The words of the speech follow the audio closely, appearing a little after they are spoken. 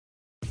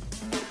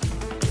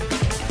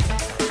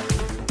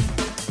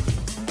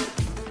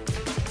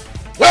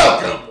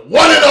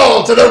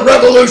to the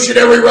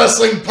Revolutionary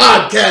Wrestling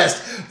Podcast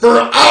for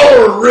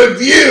our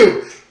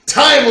review,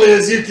 timely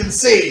as you can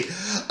see,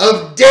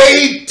 of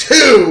Day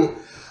 2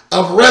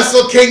 of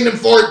Wrestle Kingdom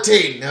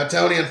 14. Now,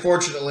 Tony,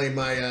 unfortunately,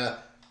 my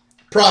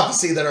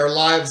prophecy that our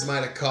lives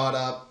might have caught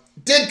up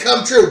did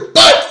come true.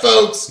 But,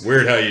 folks...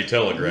 Weird how you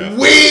telegraph.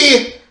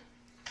 We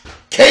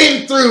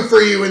came through for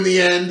you in the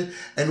end,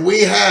 and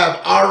we have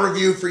our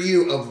review for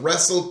you of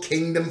Wrestle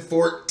Kingdom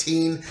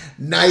 14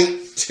 Night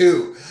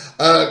 2.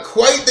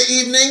 Quite the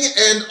evening,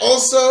 and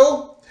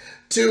also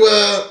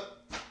to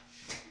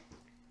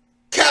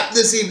cap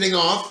this evening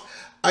off,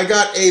 I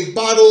got a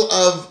bottle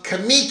of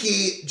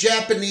Kamiki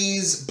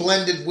Japanese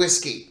blended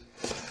whiskey.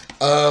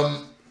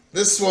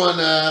 This one,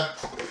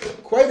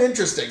 quite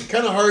interesting.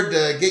 Kind of hard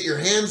to get your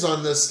hands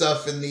on this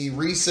stuff in the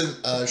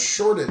recent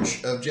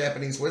shortage of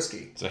Japanese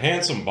whiskey. It's a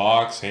handsome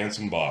box,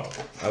 handsome bottle.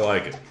 I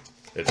like it.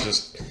 It's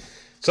just,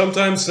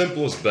 sometimes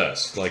simple is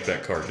best. Like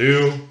that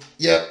Cardew.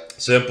 Yep.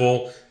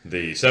 Simple.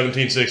 The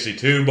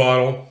 1762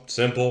 bottle.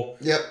 Simple.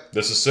 Yep.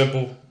 This is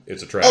simple.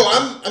 It's attractive.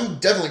 Oh, I'm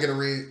definitely going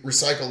to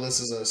recycle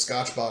this as a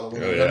Scotch bottle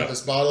when I run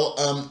this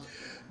bottle.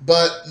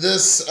 But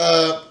this,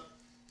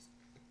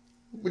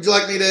 would you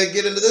like me to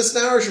get into this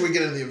now, or should we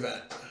get into the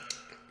event?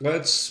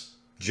 Let's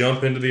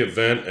jump into the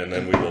event, and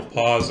then we will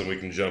pause, and we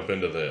can jump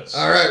into this.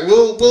 All right,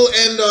 we'll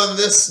end on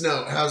this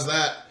note. How's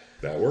that?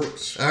 That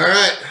works. All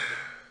right.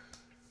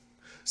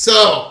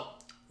 So,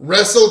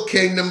 Wrestle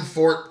Kingdom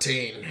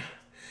 14.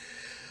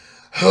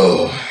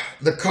 Oh,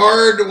 the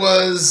card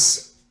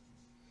was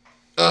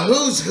a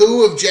who's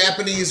who of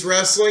Japanese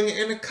wrestling,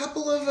 and a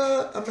couple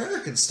of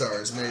American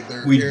stars made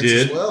their appearance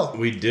as well.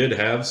 We did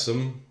have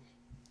some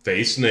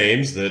face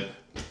names that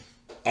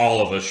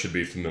all of us should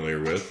be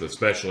familiar with,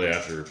 especially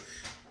after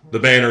the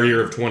banner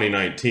year of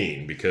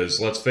 2019, because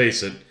let's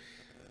face it,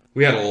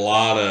 we had a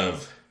lot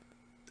of...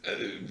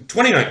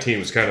 2019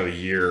 was kind of the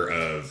year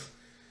of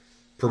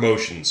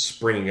promotions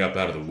springing up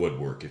out of the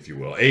woodwork, if you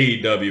will.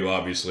 AEW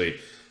obviously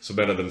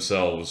cemented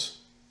themselves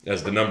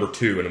as the number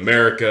 2 in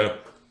America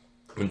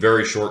in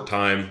very short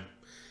time.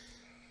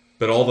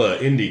 But all the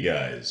indie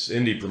guys,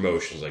 indie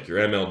promotions like your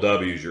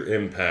MLWs, your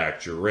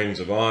Impact, your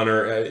Rings of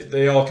Honor,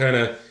 they all kind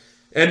of...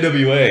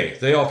 NWA,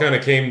 they all kind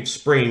of came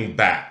springing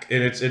back.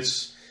 And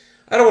it's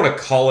I don't want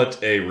to call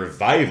it a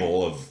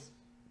revival of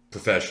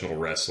professional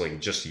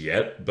wrestling just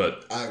yet,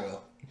 but... I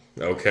will.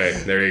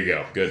 Okay, there you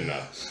go. Good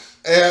enough.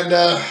 And,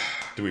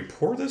 do we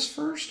pour this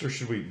first, or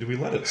do we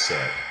let it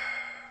set?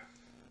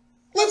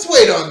 Let's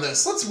wait on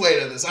this.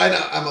 I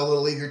know I'm a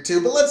little eager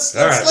too, but let's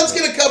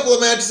get a couple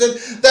of matches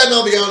in. Then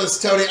I'll be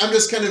honest, Tony, I'm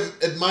just kind of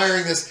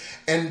admiring this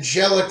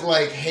angelic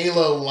like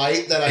halo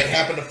light that I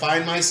happen to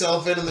find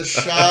myself in the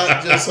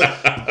shot. Just like,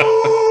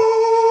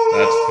 oh.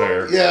 That's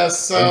fair.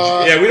 Yes.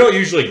 Yeah, we don't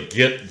usually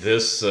get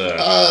this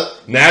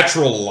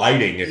natural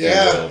lighting, if you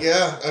will.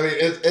 Yeah. I mean,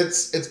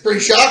 it's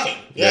pretty shocking.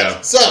 Yes.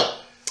 Yeah. So,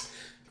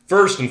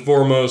 first and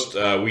foremost,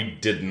 we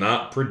did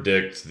not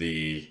predict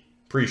the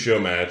pre-show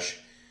match.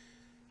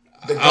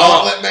 The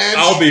gauntlet match?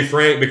 I'll be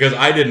frank, because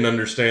I didn't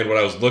understand what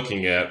I was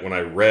looking at when I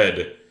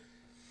read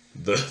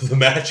the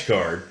match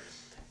card.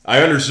 I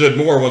understood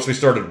more once we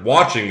started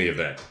watching the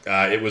event.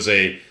 It was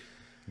a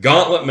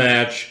gauntlet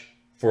match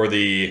for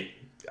the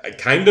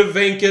kind of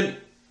vacant,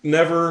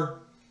 never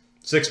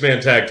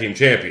 6-man tag team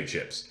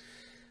championships.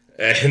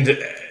 And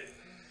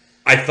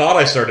I thought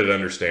I started to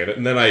understand it,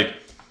 and then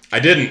I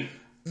didn't.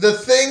 The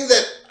thing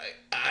that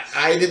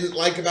I didn't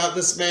like about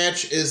this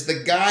match is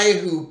the guy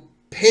who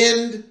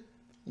pinned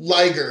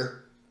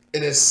Liger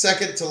in his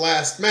second to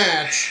last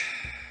match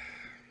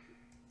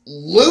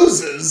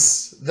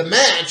loses the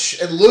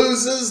match and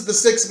loses the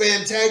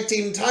 6-man tag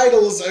team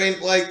titles. I mean,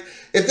 like,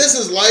 if this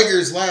is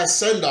Liger's last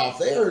send-off,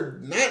 they are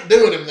not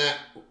doing him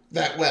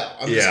that well.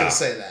 I'm just going to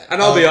say that.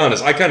 And I'll be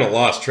honest, I kind of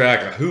lost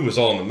track of who was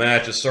all in the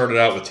match. It started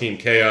out with Team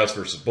Chaos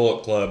versus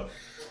Bullet Club.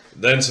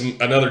 Then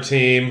another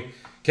team.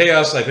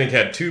 Chaos, I think,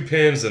 had 2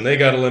 pins, and they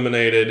got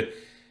eliminated.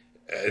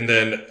 And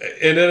then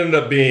it ended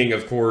up being,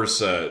 of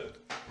course...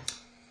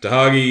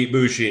 Tahagi,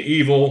 Bushi, and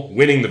Evil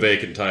winning the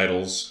vacant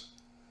titles.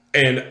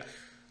 And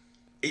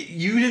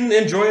you didn't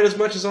enjoy it as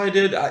much as I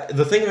did.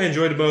 The thing I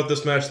enjoyed about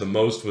this match the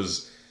most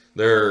was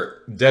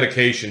their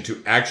dedication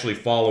to actually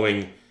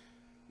following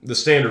the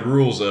standard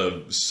rules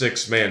of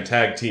 6-man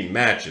tag team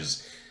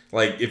matches.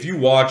 Like, if you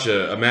watch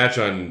a match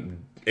on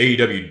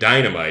AEW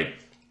Dynamite,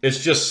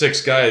 it's just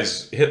 6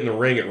 guys hitting the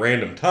ring at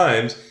random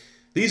times.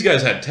 These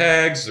guys had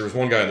tags. There was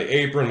one guy on the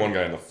apron, one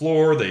guy on the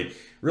floor. They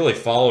really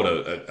followed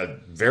a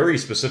very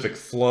specific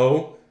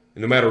flow,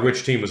 no matter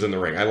which team was in the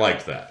ring. I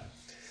liked that.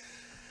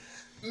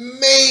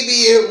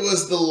 Maybe it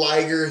was the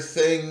Liger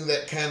thing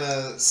that kind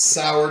of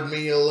soured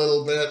me a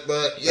little bit,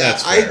 but yeah,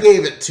 I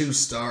gave it 2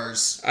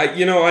 stars. I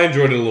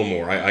enjoyed it a little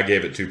more. I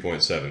gave it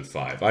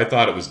 2.75. I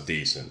thought it was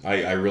decent.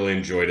 I really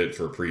enjoyed it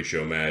for a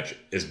pre-show match,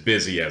 as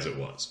busy as it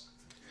was.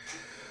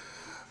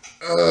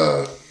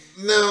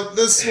 Now,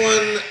 this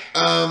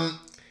one,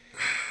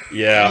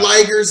 yeah.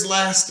 Liger's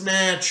last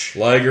match.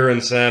 Liger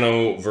and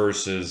Sano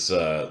versus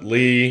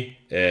Lee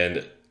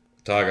and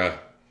Takahashi.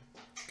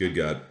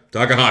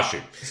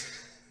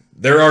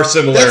 There are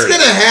similarities. That's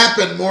going to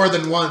happen more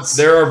than once.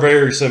 There are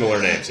very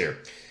similar names here.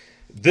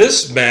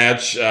 This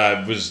match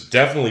was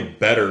definitely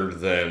better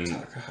than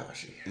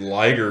Takahashi.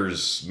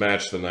 Liger's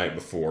match the night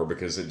before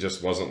because it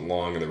just wasn't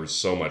long and there was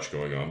so much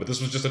going on. But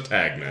this was just a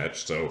tag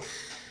match, so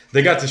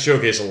they got to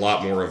showcase a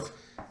lot more of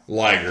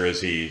Liger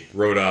as he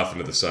rode off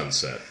into the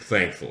sunset,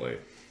 thankfully.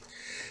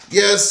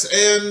 Yes,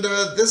 and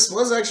this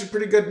was actually a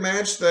pretty good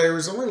match. There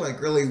was only like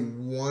really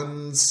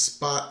one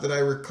spot that I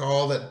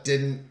recall that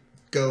didn't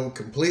go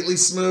completely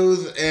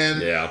smooth,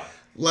 and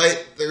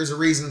like there's a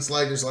reason it's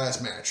Liger's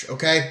last match,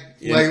 okay?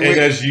 And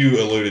as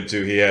you alluded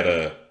to, he had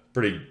a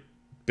pretty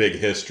big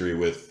history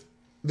with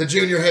the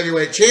Junior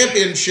Heavyweight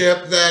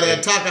Championship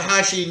that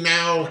Takahashi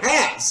now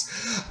has.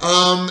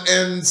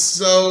 And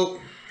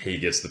so he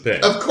gets the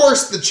pick. Of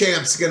course the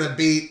champ's going to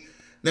beat.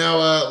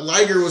 Now,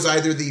 Liger was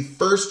either the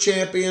first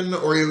champion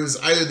or he was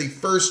either the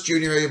first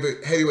Junior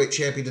Heavyweight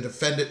Champion to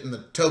defend it in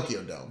the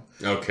Tokyo Dome.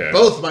 Okay.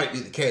 Both might be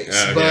the case.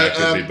 But it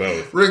could be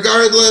both.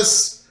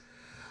 Regardless,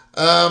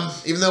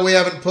 even though we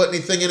haven't put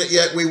anything in it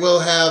yet, we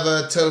will have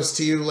a toast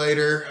to you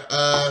later,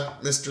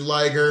 Mr.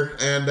 Liger,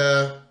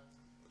 and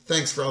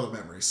thanks for all the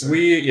memories, sir.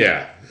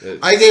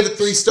 I gave it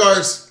 3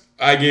 stars.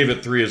 I gave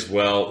it 3 as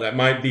well. That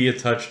might be a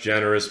touch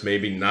generous,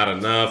 maybe not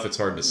enough. It's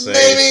hard to say.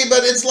 Maybe,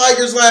 but it's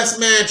Liger's last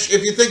match.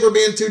 If you think we're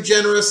being too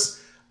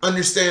generous,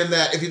 understand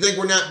that. If you think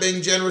we're not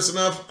being generous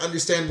enough,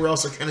 understand we're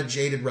also kind of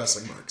jaded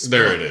wrestling marks.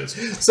 There it is.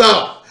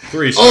 So,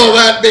 3 stars. All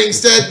that being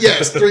said,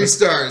 yes, 3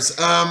 stars.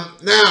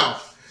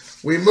 Now,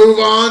 we move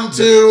on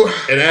to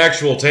an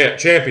actual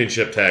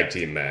championship tag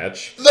team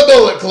match. The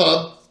Bullet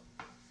Club.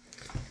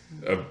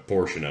 A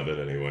portion of it,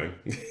 anyway.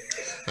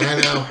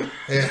 I know.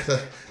 Yeah,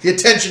 the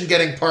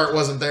attention-getting part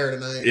wasn't there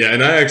tonight. Yeah,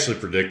 and I actually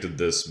predicted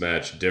this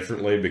match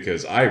differently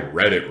because I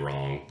read it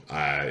wrong.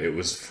 It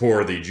was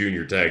for the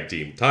junior tag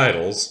team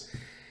titles,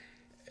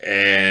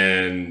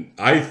 and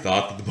I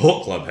thought that the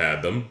Bullet Club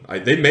had them.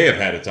 They may have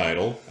had a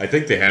title. I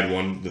think they had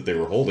one that they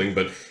were holding,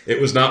 but it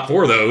was not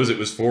for those. It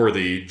was for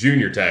the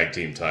junior tag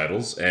team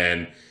titles,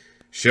 and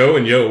Sho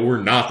and Yo were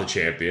not the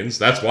champions.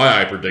 That's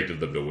why I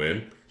predicted them to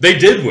win. They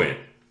did win.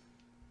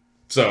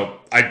 So,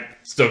 I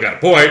still got a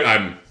point.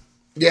 I'm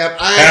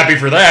happy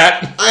for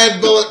that. I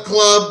had Bullet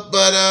Club,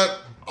 but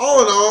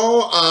all in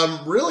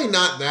all, really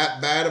not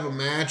that bad of a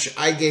match.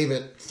 I gave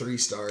it 3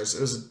 stars.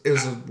 It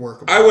was a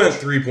workable I went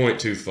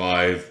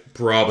 3.25,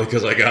 probably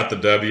because I got the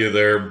W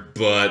there,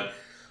 but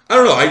I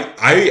don't know.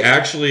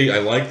 I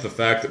like the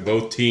fact that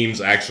both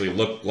teams actually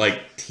looked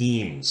like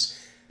teams.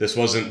 This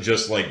wasn't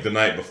just like the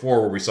night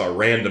before where we saw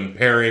random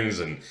pairings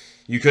and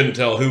you couldn't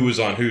tell who was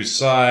on whose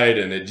side,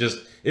 and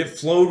it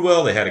flowed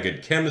well. They had a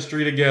good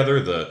chemistry together.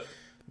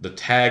 The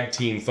tag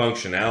team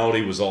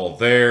functionality was all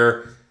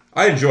there.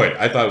 I enjoyed it.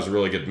 I thought it was a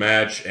really good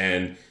match,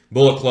 and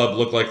Bullet Club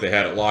looked like they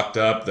had it locked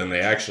up. Then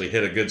they actually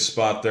hit a good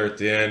spot there at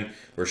the end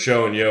where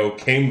Sho and Yo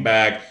came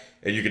back,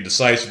 and you could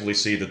decisively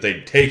see that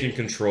they'd taken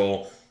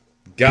control,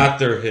 got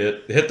their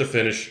hit the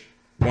finish,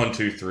 1,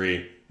 2,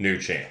 3, new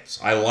champs.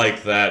 I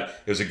like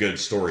that. It was a good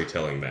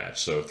storytelling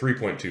match, so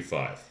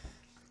 3.25.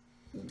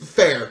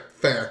 Fair.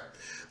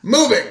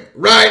 Moving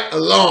right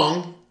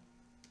along,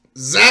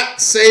 Zack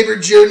Sabre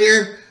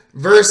Jr.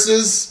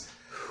 versus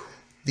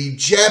the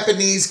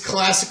Japanese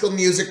classical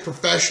music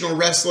professional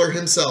wrestler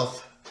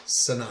himself,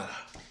 Sonata.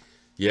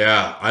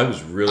 Yeah, I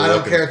was really I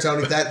don't care,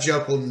 Tony. That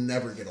joke will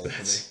never get old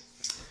for me.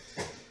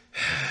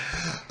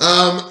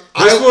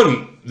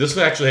 This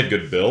one actually had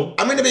good build.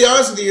 I'm going to be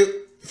honest with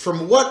you.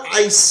 From what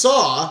I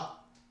saw,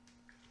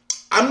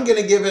 I'm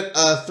going to give it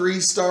 3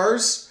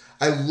 stars.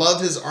 I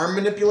love his arm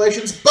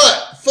manipulations,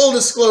 but full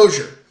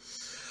disclosure,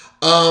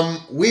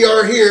 we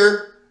are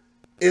here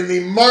in the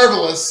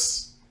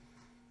marvelous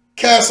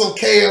Castle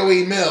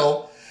KOE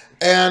Mill,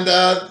 and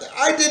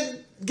I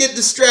did get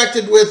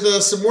distracted with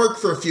some work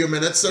for a few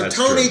minutes, so That's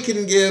Tony true.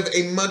 can give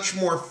a much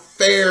more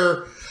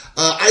fair.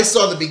 I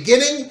saw the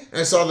beginning,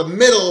 I saw the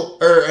middle,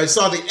 or I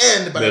saw the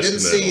end, but I didn't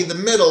see the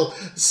middle.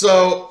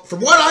 So, from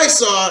what I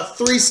saw,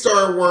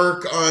 3-star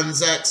work on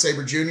Zack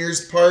Sabre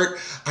Jr.'s part.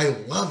 I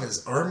love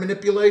his arm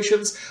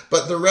manipulations,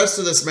 but the rest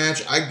of this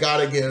match, I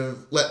gotta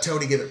let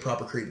Tony give it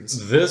proper credence.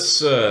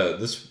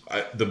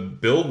 The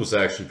build was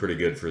actually pretty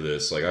good for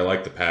this. Like, I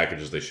like the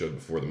packages they showed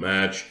before the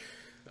match.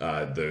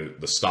 The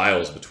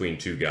styles between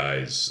two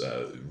guys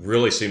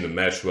really seemed to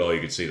mesh well. You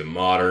could see the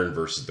modern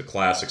versus the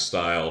classic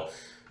style.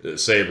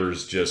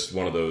 Sabre's just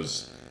one of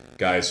those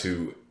guys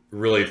who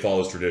really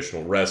follows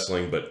traditional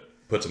wrestling, but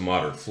puts a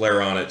modern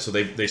flair on it. So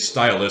they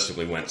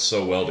stylistically went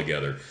so well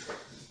together.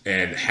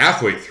 And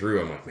halfway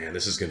through, I'm like, man,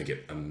 this is going to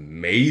get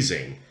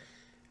amazing.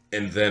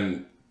 And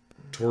then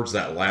towards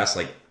that last,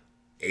 like,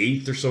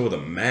 8th or so of the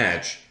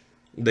match,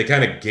 they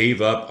kind of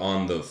gave up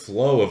on the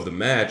flow of the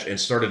match and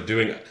started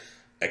doing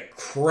a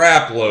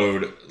crap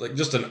load, like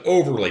just an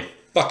overly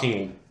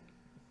fucking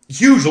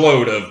huge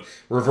load of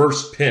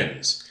reverse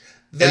pins.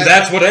 And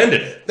that's what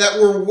ended it. That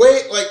were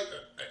way, like,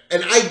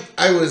 and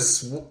I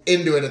was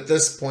into it at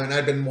this point.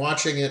 I'd been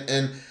watching it,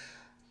 and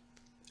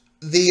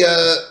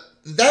the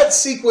that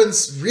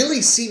sequence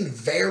really seemed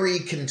very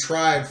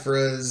contrived for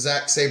a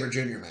Zack Sabre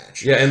Jr.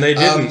 match. Yeah, and they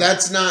didn't.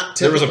 That's not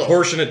typical. There was a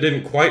portion that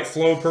didn't quite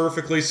flow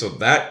perfectly, so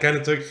that kind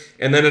of took...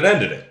 And then it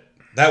ended it.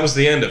 That was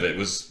the end of it. It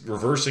was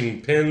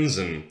reversing pins,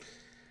 and...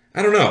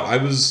 I don't know. I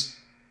was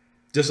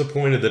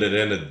disappointed that it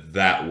ended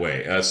that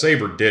way.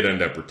 Sabre did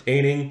end up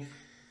retaining.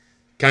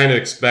 Kind of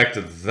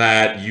expected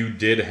that. You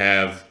did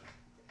have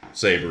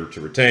Sabre to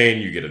retain.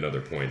 You get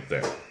another point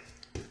there.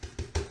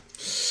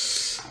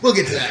 We'll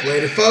get to that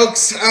later,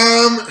 folks.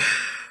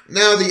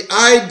 Now, the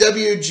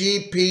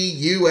IWGP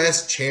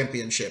US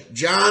Championship.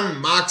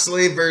 Jon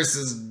Moxley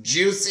versus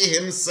Juicy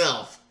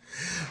himself,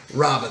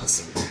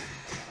 Robinson.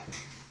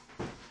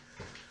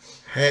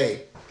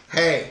 Hey.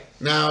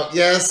 Now,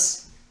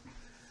 yes.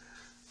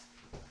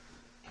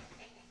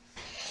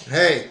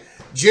 Hey,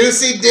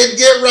 Juicy did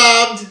get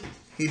robbed.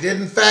 He did,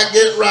 in fact,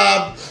 get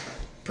robbed.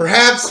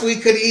 Perhaps we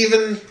could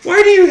even...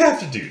 Why do you have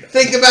to do that?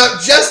 Think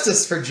about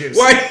justice for Juicy.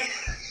 Why...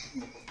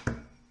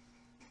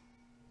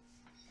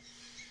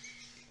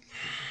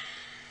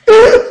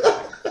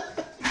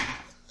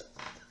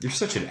 You're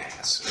such an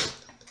ass.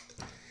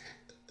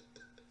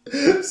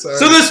 Sorry.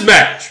 So this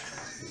match.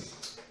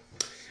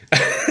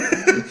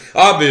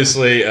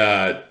 Obviously,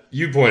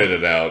 you pointed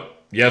it out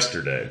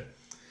yesterday.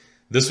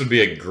 This would be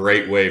a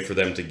great way for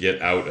them to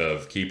get out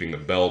of keeping the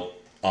belt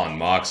on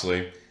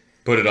Moxley.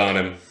 Put it on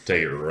him,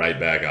 take it right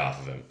back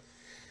off of him.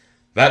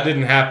 That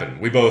didn't happen.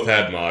 We both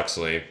had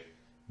Moxley.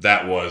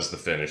 That was the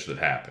finish that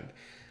happened.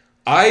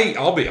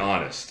 I'll be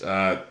honest.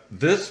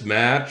 This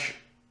match...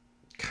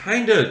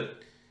 kind of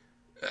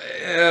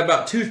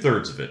about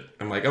 2/3 of it.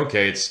 I'm like,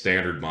 okay, it's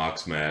standard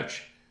Mox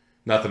match.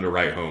 Nothing to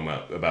write home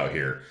about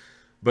here.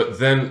 But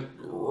then,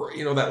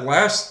 that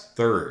last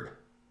third,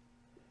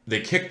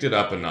 they kicked it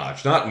up a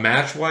notch. Not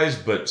match-wise,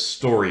 but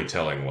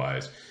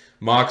storytelling-wise.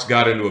 Mox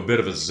got into a bit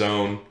of a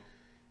zone,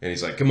 and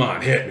he's like, come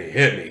on, hit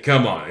me,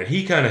 come on. And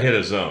he kind of hit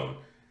a zone.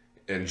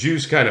 And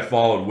Juice kind of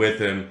followed with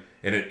him,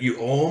 and you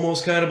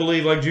almost kind of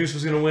believe like Juice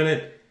was going to win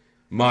it.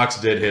 Mox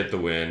did hit the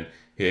win.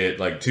 Hit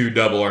like 2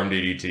 double arm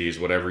DDTs,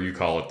 whatever you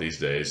call it these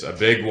days. A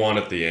big one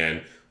at the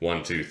end.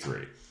 1, 2,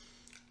 3.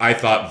 I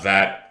thought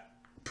that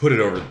put it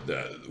over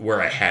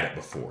where I had it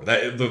before.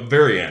 That the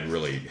very end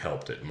really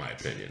helped it, in my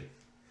opinion.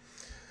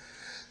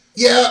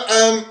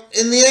 Yeah.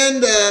 In the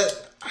end,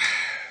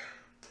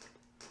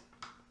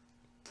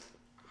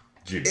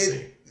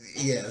 Juicy.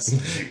 Yes.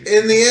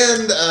 In the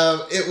end,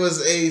 it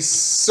was a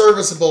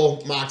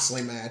serviceable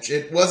Moxley match.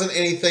 It wasn't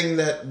anything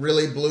that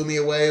really blew me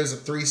away. It was a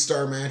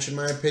 3-star match, in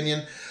my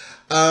opinion.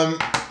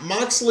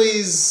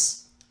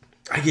 Moxley's...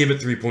 I gave it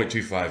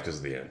 3.25 because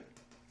of the end.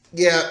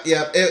 Yeah.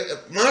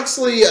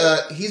 Moxley,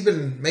 he's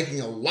been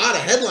making a lot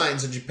of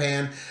headlines in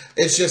Japan.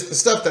 It's just the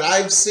stuff that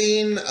I've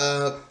seen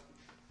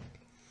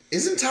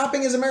isn't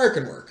topping his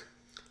American work.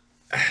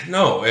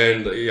 No,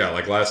 and yeah,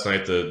 like last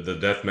night, the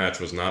death match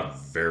was not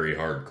very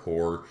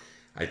hardcore.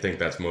 I think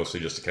that's mostly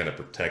just to kind of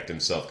protect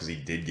himself because he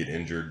did get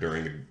injured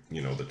during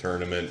the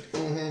tournament.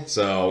 Mm-hmm.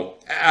 So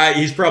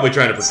he's probably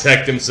trying to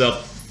protect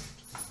himself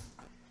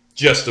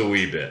just a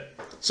wee bit.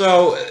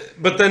 So,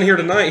 but then here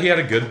tonight, he had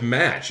a good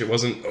match. It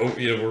wasn't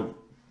it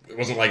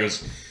wasn't like it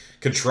was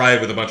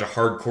contrived with a bunch of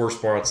hardcore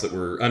spots that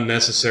were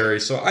unnecessary.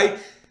 So I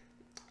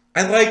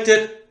liked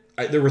it.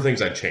 There were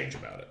things I'd change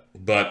about it.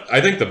 But I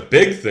think the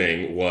big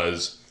thing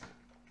was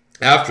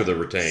after the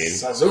retain,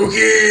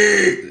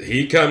 Suzuki!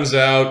 He comes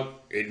out.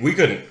 We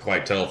couldn't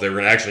quite tell if they were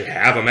going to actually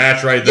have a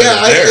match right then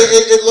and there.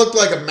 Yeah, it looked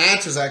like a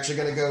match was actually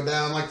going to go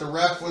down. Like the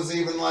ref was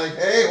even like,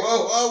 "Hey,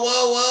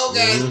 whoa,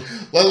 guys,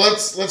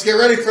 mm-hmm. let's get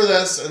ready for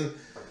this." And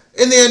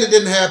in the end, it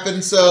didn't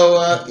happen. So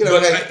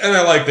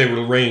I like they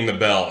were ringing the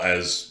bell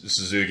as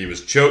Suzuki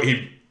was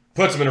He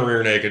puts him in a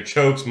rear naked,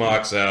 chokes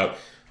Mox out,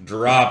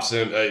 drops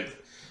him.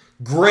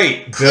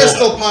 Great build.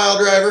 Crystal pile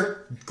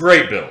driver.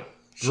 Great build.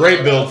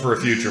 Great build for a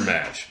future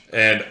match.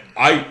 And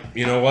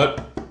you know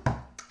what?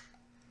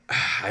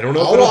 I don't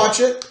know I'll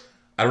watch it.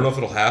 I don't know if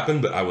it'll happen,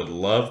 but I would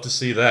love to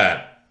see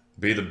that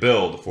be the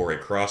build for a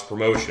cross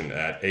promotion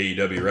at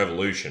AEW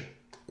Revolution.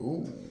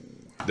 Ooh.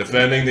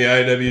 Defending the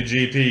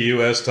IWGP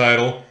US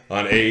title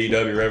on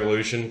AEW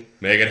Revolution.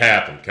 Make it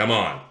happen. Come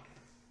on.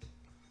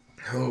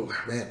 Oh,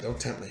 man, don't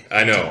tempt me.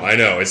 I know.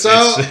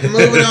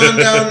 Moving on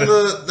down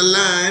the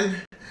line,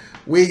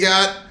 we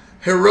got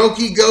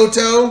Hiroki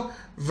Goto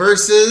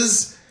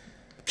versus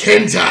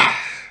Kenta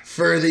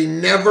for the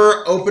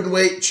Never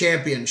Openweight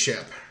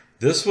Championship.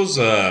 This was,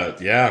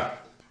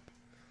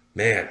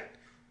 man,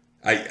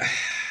 I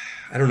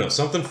don't know.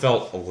 Something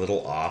felt a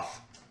little off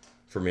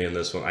for me in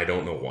this one. I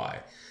don't know why.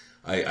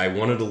 I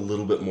wanted a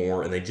little bit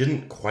more, and they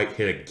didn't quite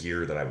hit a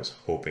gear that I was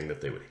hoping that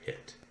they would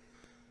hit.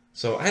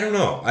 So, I don't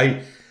know.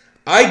 I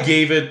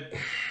gave it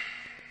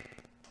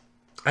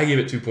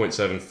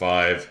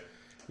 2.75.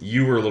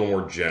 You were a little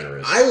more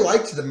generous. I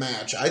liked the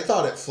match. I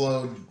thought it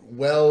flowed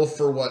well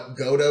for what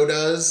Goto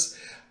does.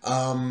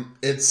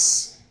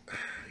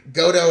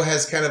 Goto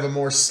has kind of a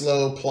more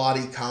slow,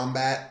 plotty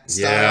combat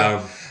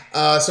style.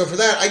 Yeah. So for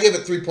that, I give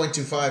it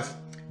 3.25.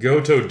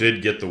 Goto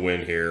did get the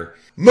win here.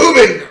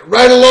 Moving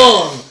right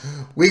along,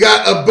 We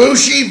got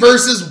Ibushi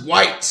versus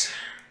White.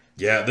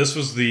 Yeah, this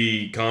was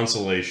the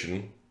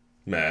consolation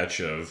match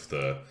of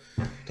the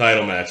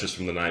title matches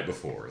from the night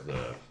before.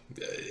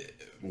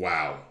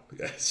 Wow.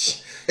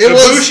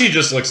 Ibushi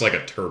just looks like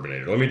a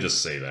Terminator. Let me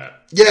just say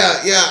that.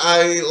 Yeah,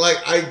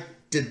 I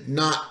did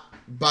not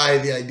buy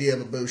the idea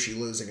of Ibushi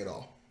losing at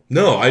all.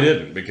 No, I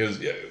didn't, because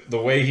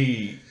the way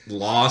he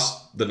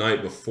lost the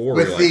night before.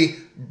 With the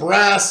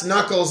brass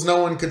knuckles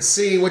no one could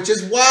see, which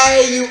is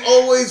why you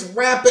always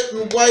wrap it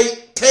in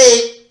white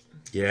tape.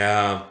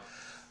 Yeah.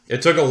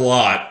 It took a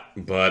lot,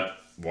 but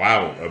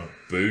wow,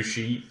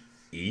 Ibushi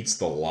eats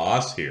the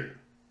loss here.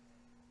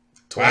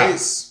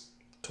 Twice.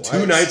 Wow.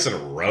 2 nights in a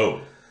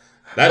row.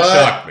 That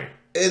shocked me.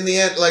 In the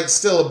end,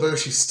 still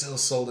Ibushi still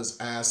sold his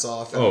ass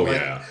off. And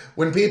yeah.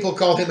 When people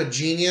call him a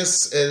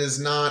genius, it is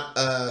not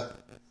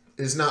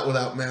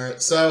without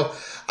merit. So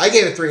I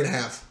gave it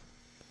 3.5.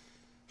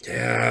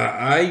 Yeah,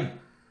 I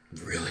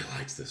really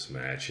liked this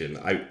match, and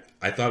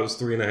I thought it was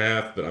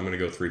 3.5, but I'm going to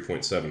go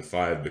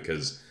 3.75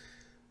 because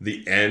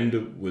the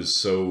end was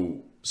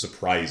so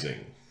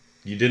surprising.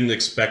 You didn't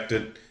expect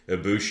it.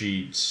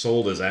 Ibushi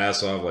sold his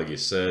ass off, like you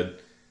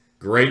said.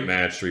 Great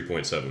match,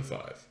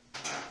 3.75.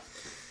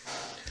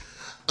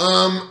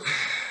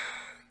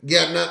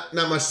 Yeah,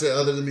 not much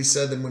other than be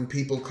said than when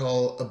people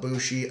call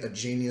Ibushi a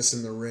genius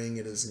in the ring,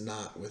 it is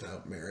not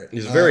without merit.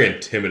 He's a very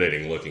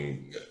intimidating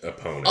looking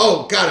opponent.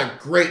 Oh, got a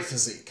great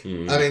physique.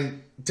 Mm-hmm. I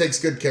mean, takes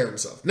good care of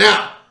himself.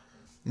 Now,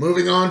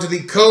 moving on to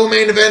the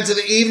co-main event of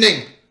the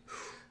evening.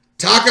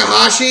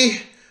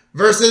 Takahashi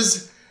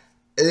versus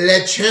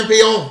Le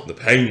Champion. The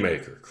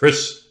Painmaker,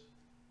 Chris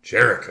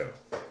Jericho.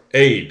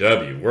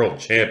 AEW World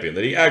Champion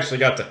that he actually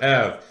got to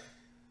have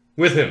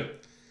with him.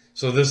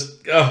 So this,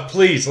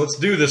 please, let's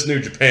do this New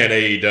Japan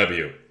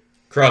AEW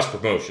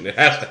cross-promotion. It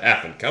has to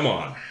happen. Come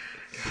on.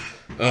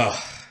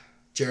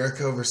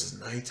 Jericho versus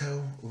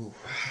Naito? Ooh.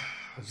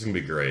 It's going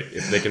to be great.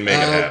 If they can make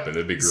it happen,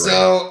 it'd be great.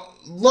 So,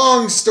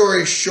 long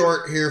story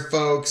short here,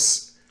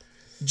 folks.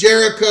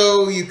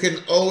 Jericho, you can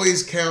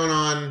always count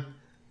on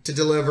to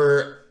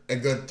deliver a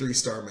good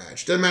 3-star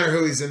match. Doesn't matter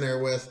who he's in there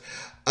with.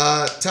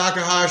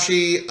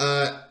 Takahashi,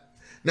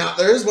 now,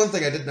 there is one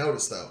thing I did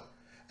notice, though.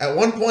 At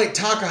one point,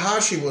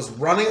 Takahashi was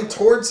running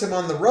towards him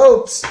on the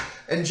ropes,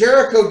 and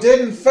Jericho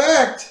did, in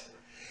fact,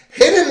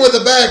 hit him with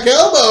a back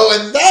elbow,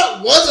 and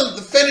that wasn't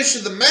the finish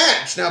of the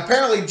match. Now,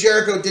 apparently,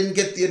 Jericho didn't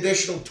get the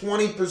additional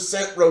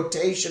 20%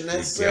 rotation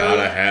necessary. You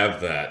gotta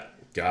have that.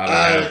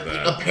 Have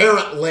that.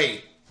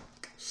 Apparently.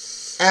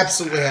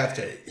 Absolutely have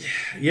to.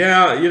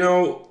 Yeah,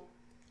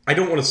 I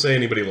don't want to say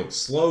anybody looks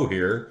slow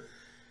here.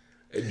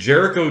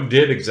 Jericho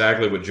did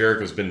exactly what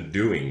Jericho's been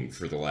doing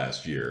for the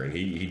last year, and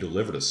he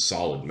delivered a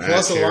solid match.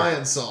 Plus a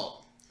lion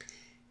salt.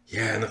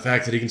 Yeah, and the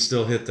fact that he can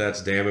still hit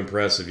that's damn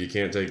impressive. You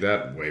can't take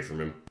that away from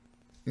him.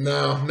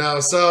 No.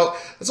 So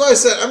that's why I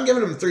said I'm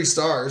giving him 3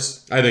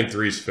 stars. I think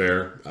 3's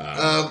fair.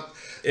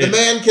 The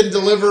man can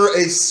deliver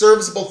a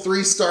serviceable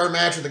 3-star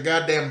match with a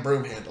goddamn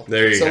broom handle.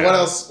 There you go. So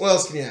what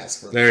else can you ask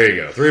for? There you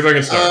go. 3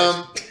 fucking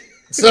stars.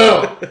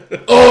 So,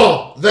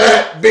 all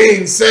that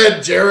being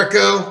said,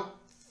 Jericho,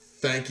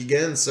 thank you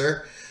again,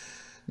 sir.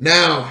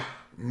 Now,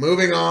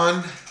 moving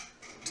on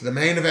to the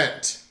main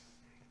event.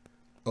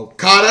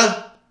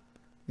 Okada,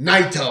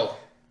 Naito.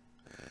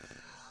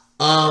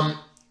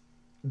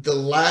 The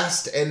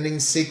last ending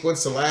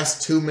sequence, the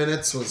last 2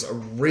 minutes was a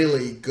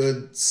really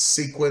good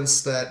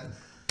sequence that,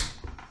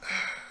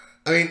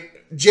 I mean,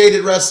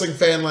 jaded wrestling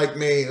fan like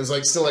me, it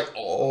was still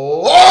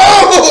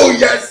oh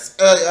yes!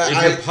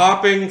 If you're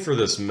popping for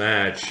this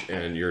match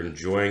and you're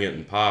enjoying it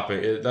and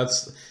popping,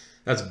 that's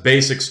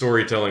basic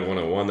storytelling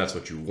 101. That's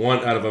what you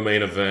want out of a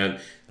main event.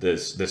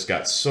 This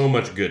got so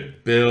much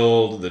good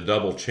build, the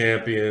double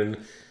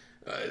champion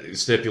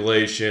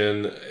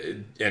stipulation,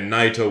 and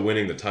Naito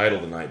winning the title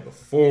the night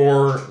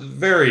before.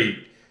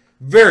 Very,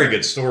 very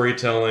good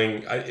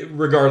storytelling,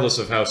 regardless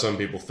of how some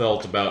people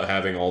felt about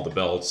having all the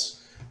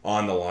belts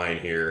on the line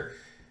here.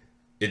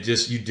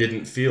 You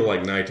didn't feel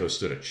like Naito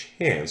stood a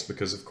chance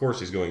because, of course,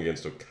 he's going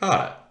against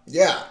Okada.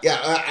 Yeah.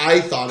 I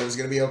thought it was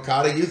going to be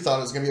Okada. You thought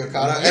it was going to be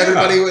Okada. Yeah.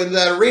 Everybody in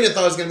the arena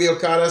thought it was going to be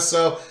Okada.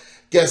 So,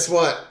 guess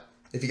what?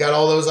 If you got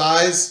all those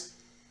eyes,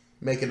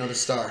 make another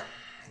star.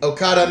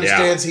 Okada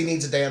understands he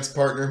needs a dance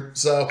partner.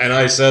 So, and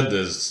I said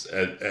this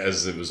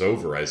as it was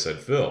over. I said,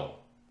 Phil,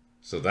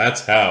 so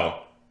that's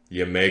how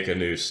you make a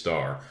new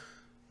star.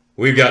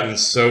 We've gotten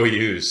so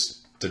used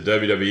to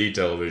WWE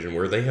television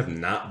where they have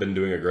not been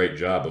doing a great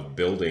job of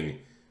building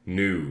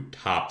new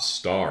top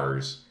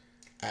stars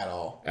at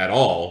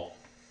all.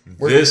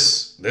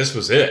 This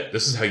was it.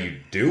 This is how you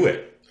do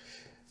it.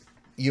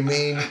 You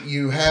mean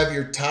you have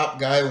your top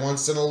guy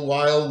once in a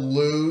while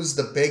lose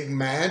the big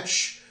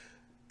match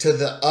to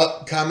the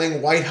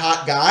upcoming white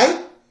hot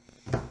guy?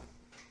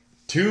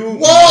 2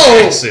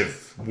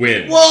 massive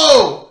wins.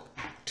 Whoa!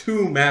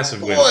 2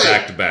 massive wins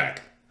back to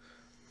back.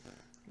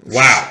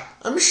 Wow.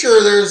 I'm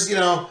sure there's,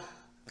 a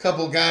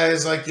couple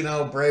guys like,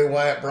 Bray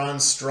Wyatt, Braun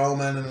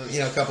Strowman, and,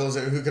 a couple of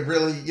who could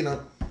really,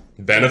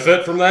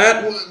 benefit from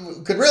that?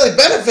 Could really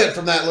benefit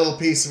from that little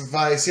piece of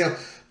advice,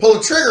 pull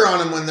the trigger on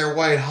them when they're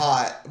white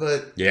hot.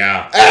 But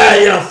yeah,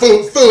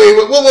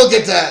 phooey. We'll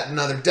get to that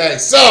another day.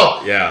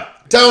 So yeah,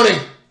 Tony,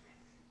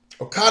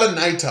 Okada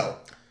Naito.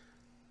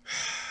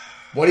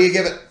 What do you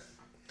give it?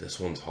 This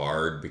one's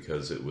hard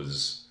because it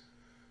was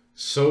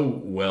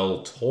so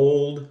well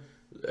told.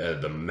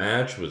 The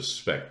match was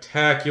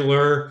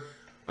spectacular.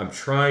 I'm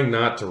trying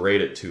not to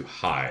rate it too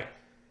high.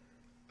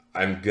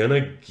 I'm gonna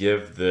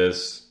give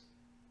this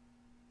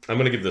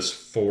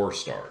 4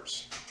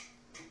 stars.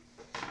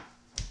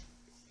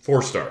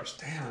 4 stars.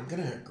 Damn, I'm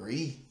gonna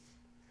agree.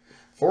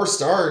 4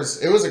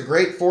 stars. It was a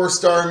great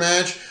 4-star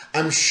match.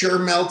 I'm sure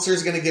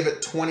Meltzer's gonna give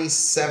it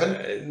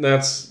 27.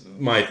 That's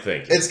my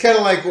thinking. It's kind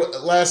of like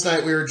last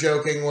night we were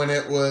joking when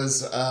it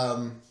was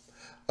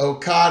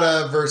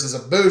Okada versus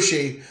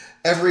Ibushi.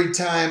 Every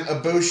time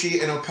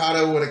Ibushi and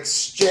Okada would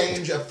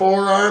exchange a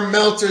forearm,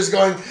 Meltzer's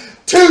going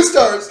 2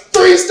 stars,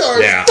 3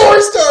 stars,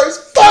 4 stars,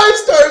 5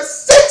 stars,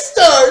 6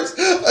 stars.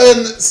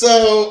 And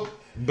so...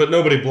 But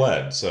nobody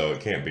bled, so it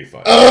can't be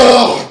fun.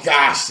 Oh,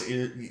 gosh.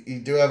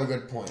 You do have a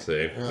good point.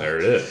 See, there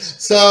it is.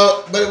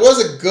 So, but it was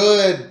a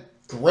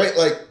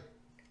great,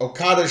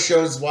 Okada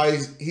shows why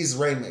he's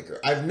Rainmaker.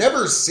 I've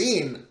never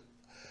seen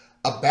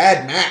a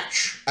bad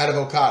match out of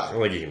Okada. I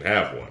don't think you can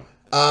have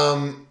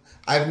one.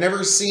 I've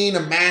never seen a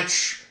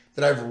match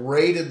that I've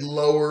rated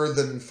lower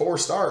than 4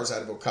 stars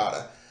out of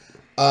Okada.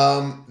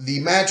 The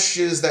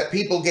matches that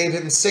people gave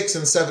him 6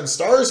 and 7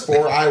 stars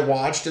for, I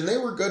watched, and they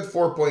were good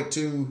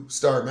 4.2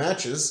 star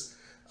matches.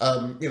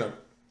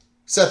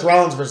 Seth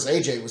Rollins versus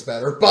AJ was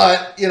better,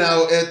 but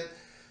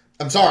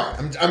I'm sorry.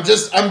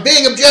 I'm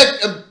being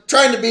objective. I'm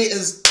trying to be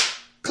as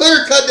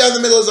clear cut down the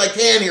middle as I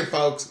can here,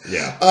 folks.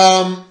 Yeah.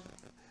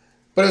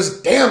 But it was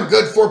a damn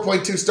good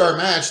 4.2 star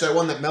match. That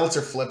one that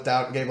Meltzer flipped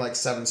out and gave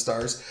 7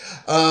 stars.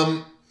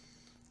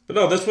 But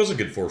no, this was a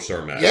good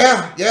 4-star match.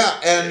 Yeah.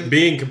 And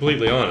being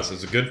completely honest,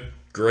 it's a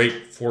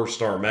great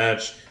 4-star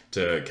match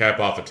to cap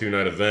off a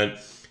 2-night event.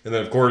 And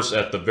then, of course,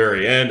 at the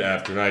very end,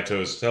 after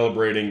Naito is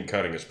celebrating,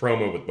 cutting his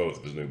promo with both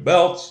of his new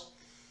belts,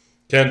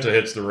 Kenta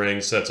hits the ring,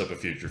 sets up a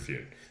future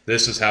feud.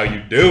 This is how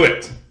you do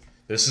it.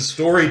 This is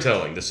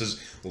storytelling. This is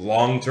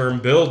long-term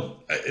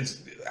build.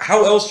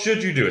 How else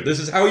should you do it? This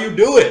is how you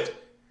do it.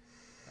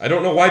 I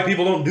don't know why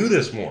people don't do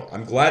this more.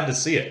 I'm glad to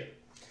see it.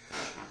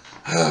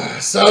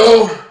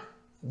 So,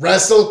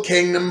 Wrestle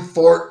Kingdom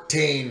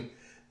 14.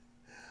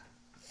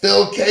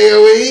 Phil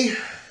KOE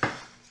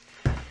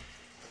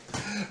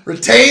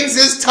retains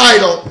his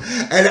title,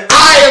 and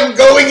I am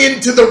going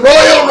into the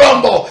Royal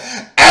Rumble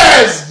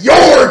as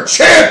your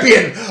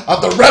champion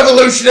of the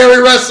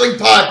Revolutionary Wrestling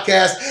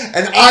Podcast,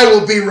 and I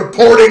will be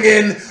reporting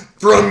in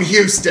from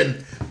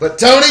Houston. But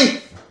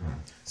Tony,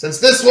 since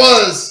this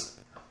was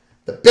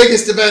the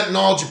biggest event in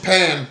all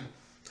Japan,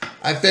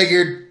 I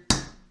figured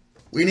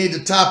we need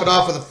to top it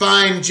off with a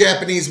fine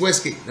Japanese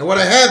whiskey. Now what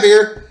I have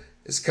here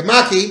is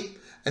Kamaki,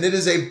 and it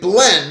is a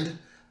blend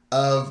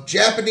of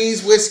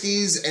Japanese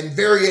whiskeys and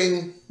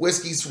varying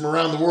whiskeys from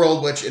around the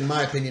world, which in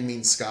my opinion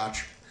means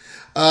Scotch.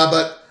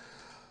 But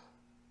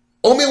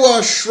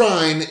Omiwa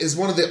Shrine is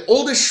one of the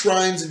oldest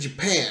shrines in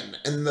Japan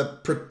and the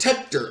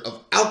protector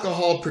of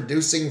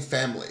alcohol-producing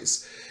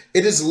families.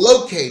 It is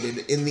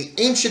located in the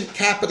ancient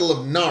capital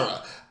of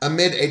Nara,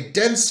 amid a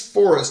dense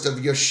forest of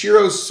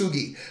Yoshiro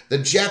Sugi, the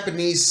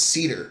Japanese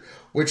cedar,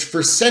 which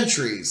for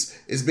centuries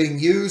is being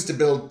used to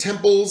build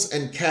temples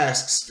and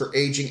casks for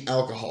aging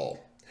alcohol.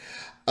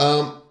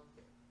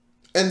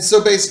 And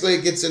so basically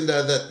it gets into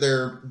that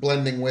they're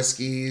blending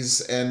whiskeys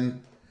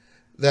and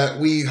that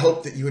we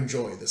hope that you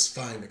enjoy this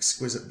fine,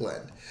 exquisite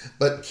blend.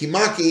 But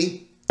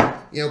Kimaki,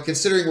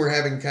 considering we're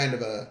having kind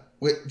of a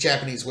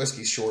Japanese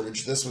whiskey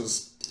shortage, this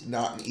was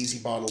not an easy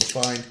bottle to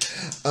find.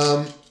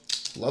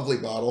 Lovely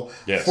bottle.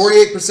 Yes.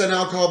 48%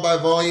 alcohol by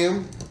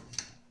volume.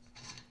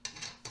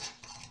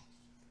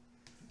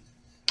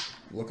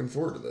 Looking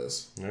forward to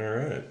this. All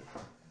right.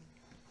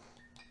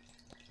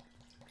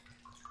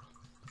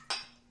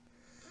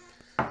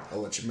 I'll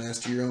let you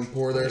master your own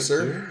pour there,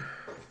 sir.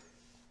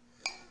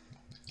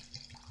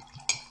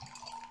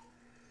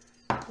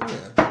 Oh,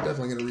 yeah,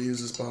 definitely going to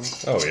reuse this bottle.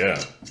 Oh,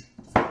 yeah.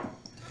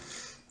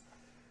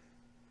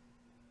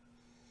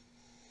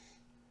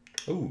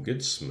 Oh,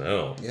 good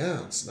smell.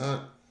 Yeah, it's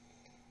not...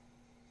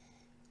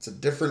 It's a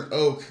different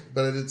oak,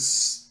 but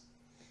it's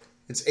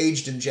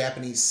aged in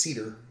Japanese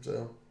cedar,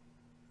 so...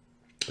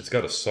 It's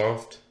got a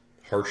soft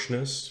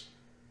harshness.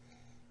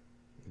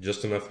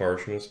 Just enough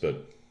harshness,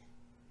 but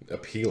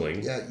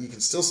appealing. Yeah, you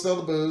can still smell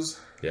the booze.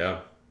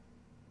 Yeah.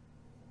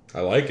 I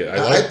like it.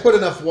 I put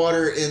enough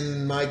water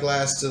in my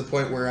glass to the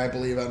point where I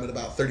believe I'm at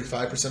about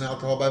 35%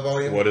 alcohol by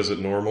volume. What is it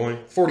normally?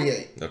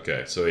 48.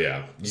 Okay, so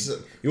yeah.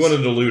 You want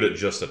to dilute it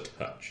just a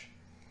touch.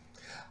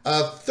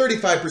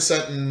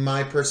 35%, in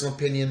my personal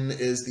opinion,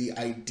 is the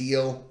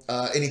ideal.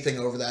 Anything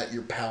over that,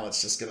 your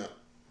palate's just going to...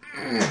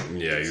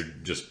 Yeah, you're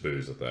just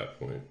booze at that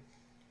point.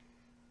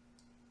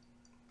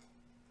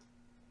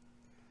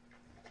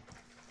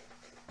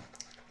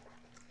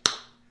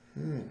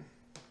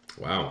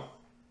 Wow.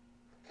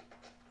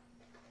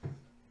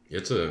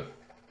 It's a...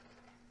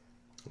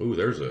 Ooh,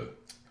 there's a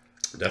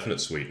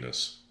Definite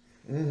sweetness.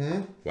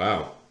 Mm-hmm.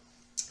 Wow.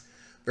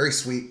 Very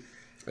sweet.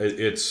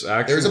 It's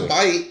actually... There's a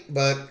bite,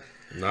 but...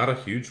 Not a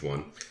huge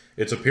one.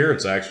 Its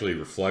appearance actually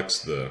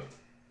reflects the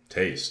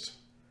taste,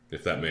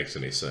 if that makes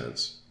any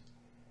sense.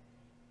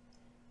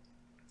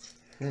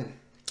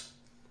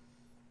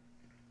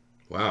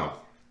 Wow.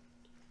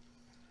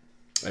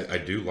 I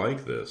do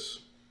like this.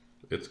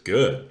 It's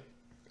good.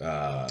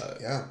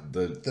 Yeah.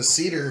 The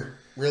cedar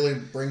really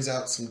brings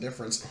out some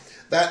difference.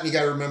 That, and you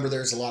got to remember,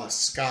 there's a lot of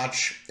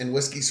Scotch and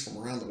whiskeys from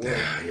around the world.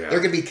 Yeah.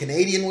 There could be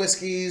Canadian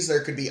whiskeys.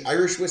 There could be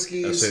Irish I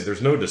whiskeys. say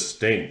there's no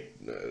distinct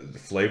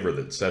flavor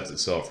that sets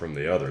itself from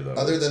the other, though.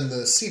 Other than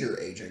the cedar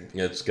aging.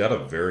 It's got a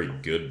very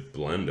good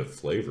blend of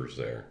flavors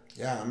there.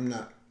 Yeah, I'm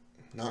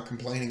not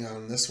complaining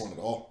on this one at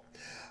all.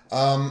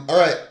 All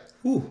right.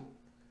 Whew.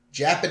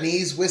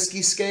 Japanese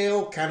whiskey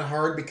scale, kind of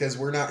hard because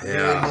we're not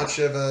really much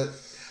of a...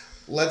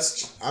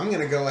 I'm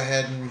going to go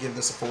ahead and give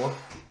this a 4.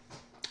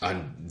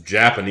 On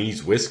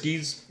Japanese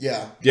whiskeys?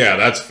 Yeah. Yeah,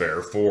 that's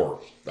fair. 4.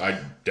 I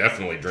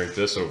definitely drink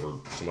this over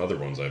some other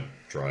ones I've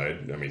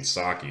tried. I mean,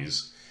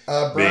 sake's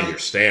being your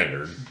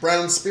standard.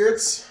 Brown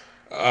spirits?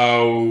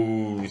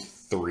 Oh,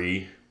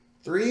 3.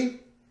 3?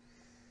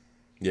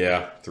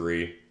 Yeah,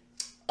 3.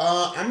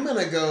 I'm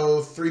going to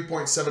go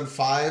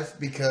 3.75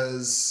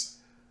 because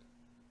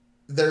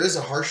there is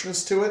a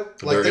harshness to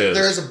it. Like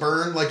there is a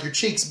burn. Like your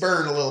cheeks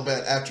burn a little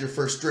bit after your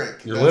first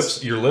drink. Your lips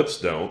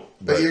don't.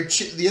 But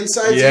the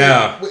insides,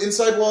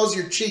 inside walls,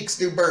 your cheeks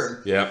do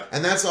burn. Yeah.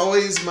 And that's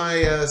always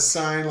my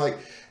sign. Like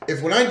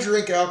when I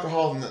drink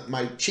alcohol and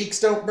my cheeks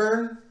don't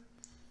burn,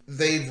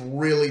 they've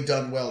really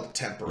done well to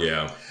temper.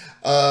 Yeah.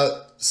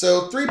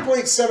 So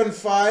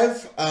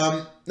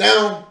 3.75.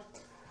 Now,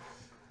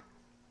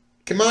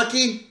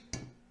 Kimaki,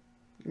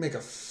 you make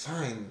a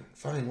fine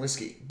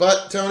whiskey.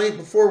 But, Tony,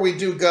 before we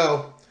do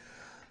go,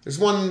 there's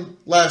one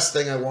last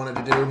thing I wanted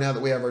to do now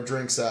that we have our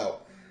drinks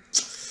out.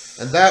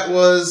 And that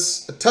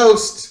was a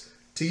toast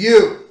to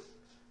you,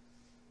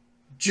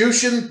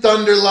 Jushin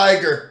Thunder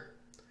Liger.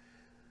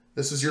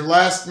 This was your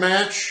last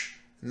match,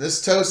 and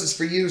this toast is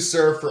for you,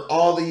 sir, for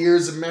all the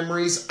years of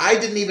memories. I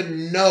didn't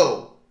even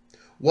know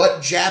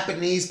what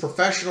Japanese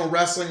professional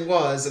wrestling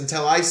was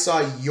until I saw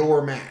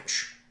your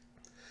match.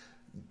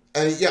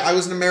 And yeah, I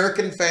was an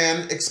American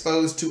fan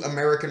exposed to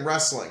American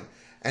wrestling.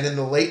 And in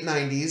the late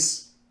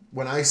 90s,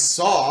 when I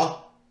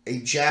saw a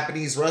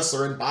Japanese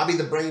wrestler and Bobby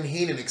the Brain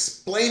Heenan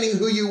explaining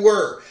who you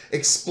were,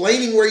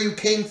 explaining where you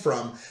came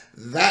from,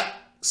 that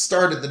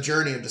started the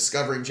journey of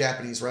discovering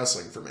Japanese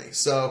wrestling for me.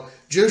 So,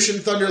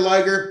 Jushin Thunder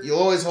Liger, you'll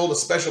always hold a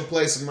special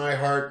place in my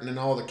heart and in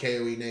all the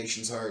KOE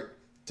Nation's heart.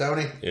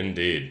 Tony?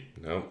 Indeed.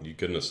 No, you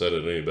couldn't have said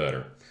it any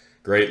better.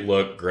 Great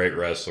look, great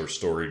wrestler,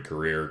 storied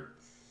career.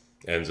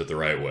 Ends it the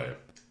right way.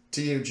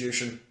 To you,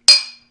 Jushin.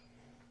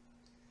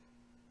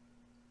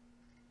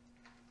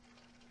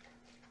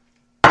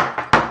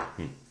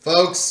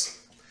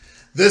 Folks,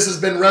 this has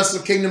been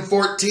Wrestle Kingdom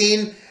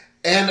 14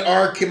 and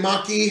our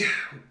Kimaki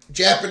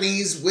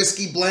Japanese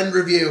Whiskey Blend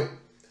Review.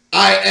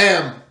 I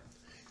am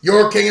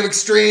your King of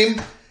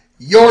Extreme,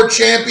 your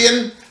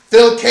champion,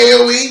 Phil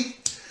KOE,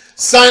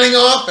 signing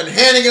off and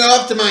handing it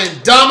off to my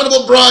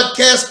indomitable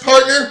broadcast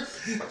partner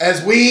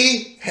as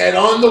we head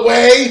on the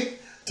way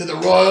to the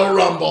Royal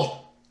Rumble.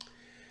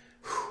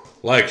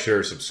 Like,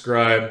 share,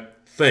 subscribe.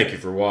 Thank you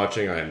for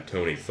watching. I am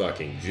Tony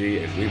fucking G,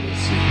 and we will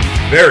see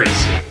you very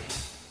soon.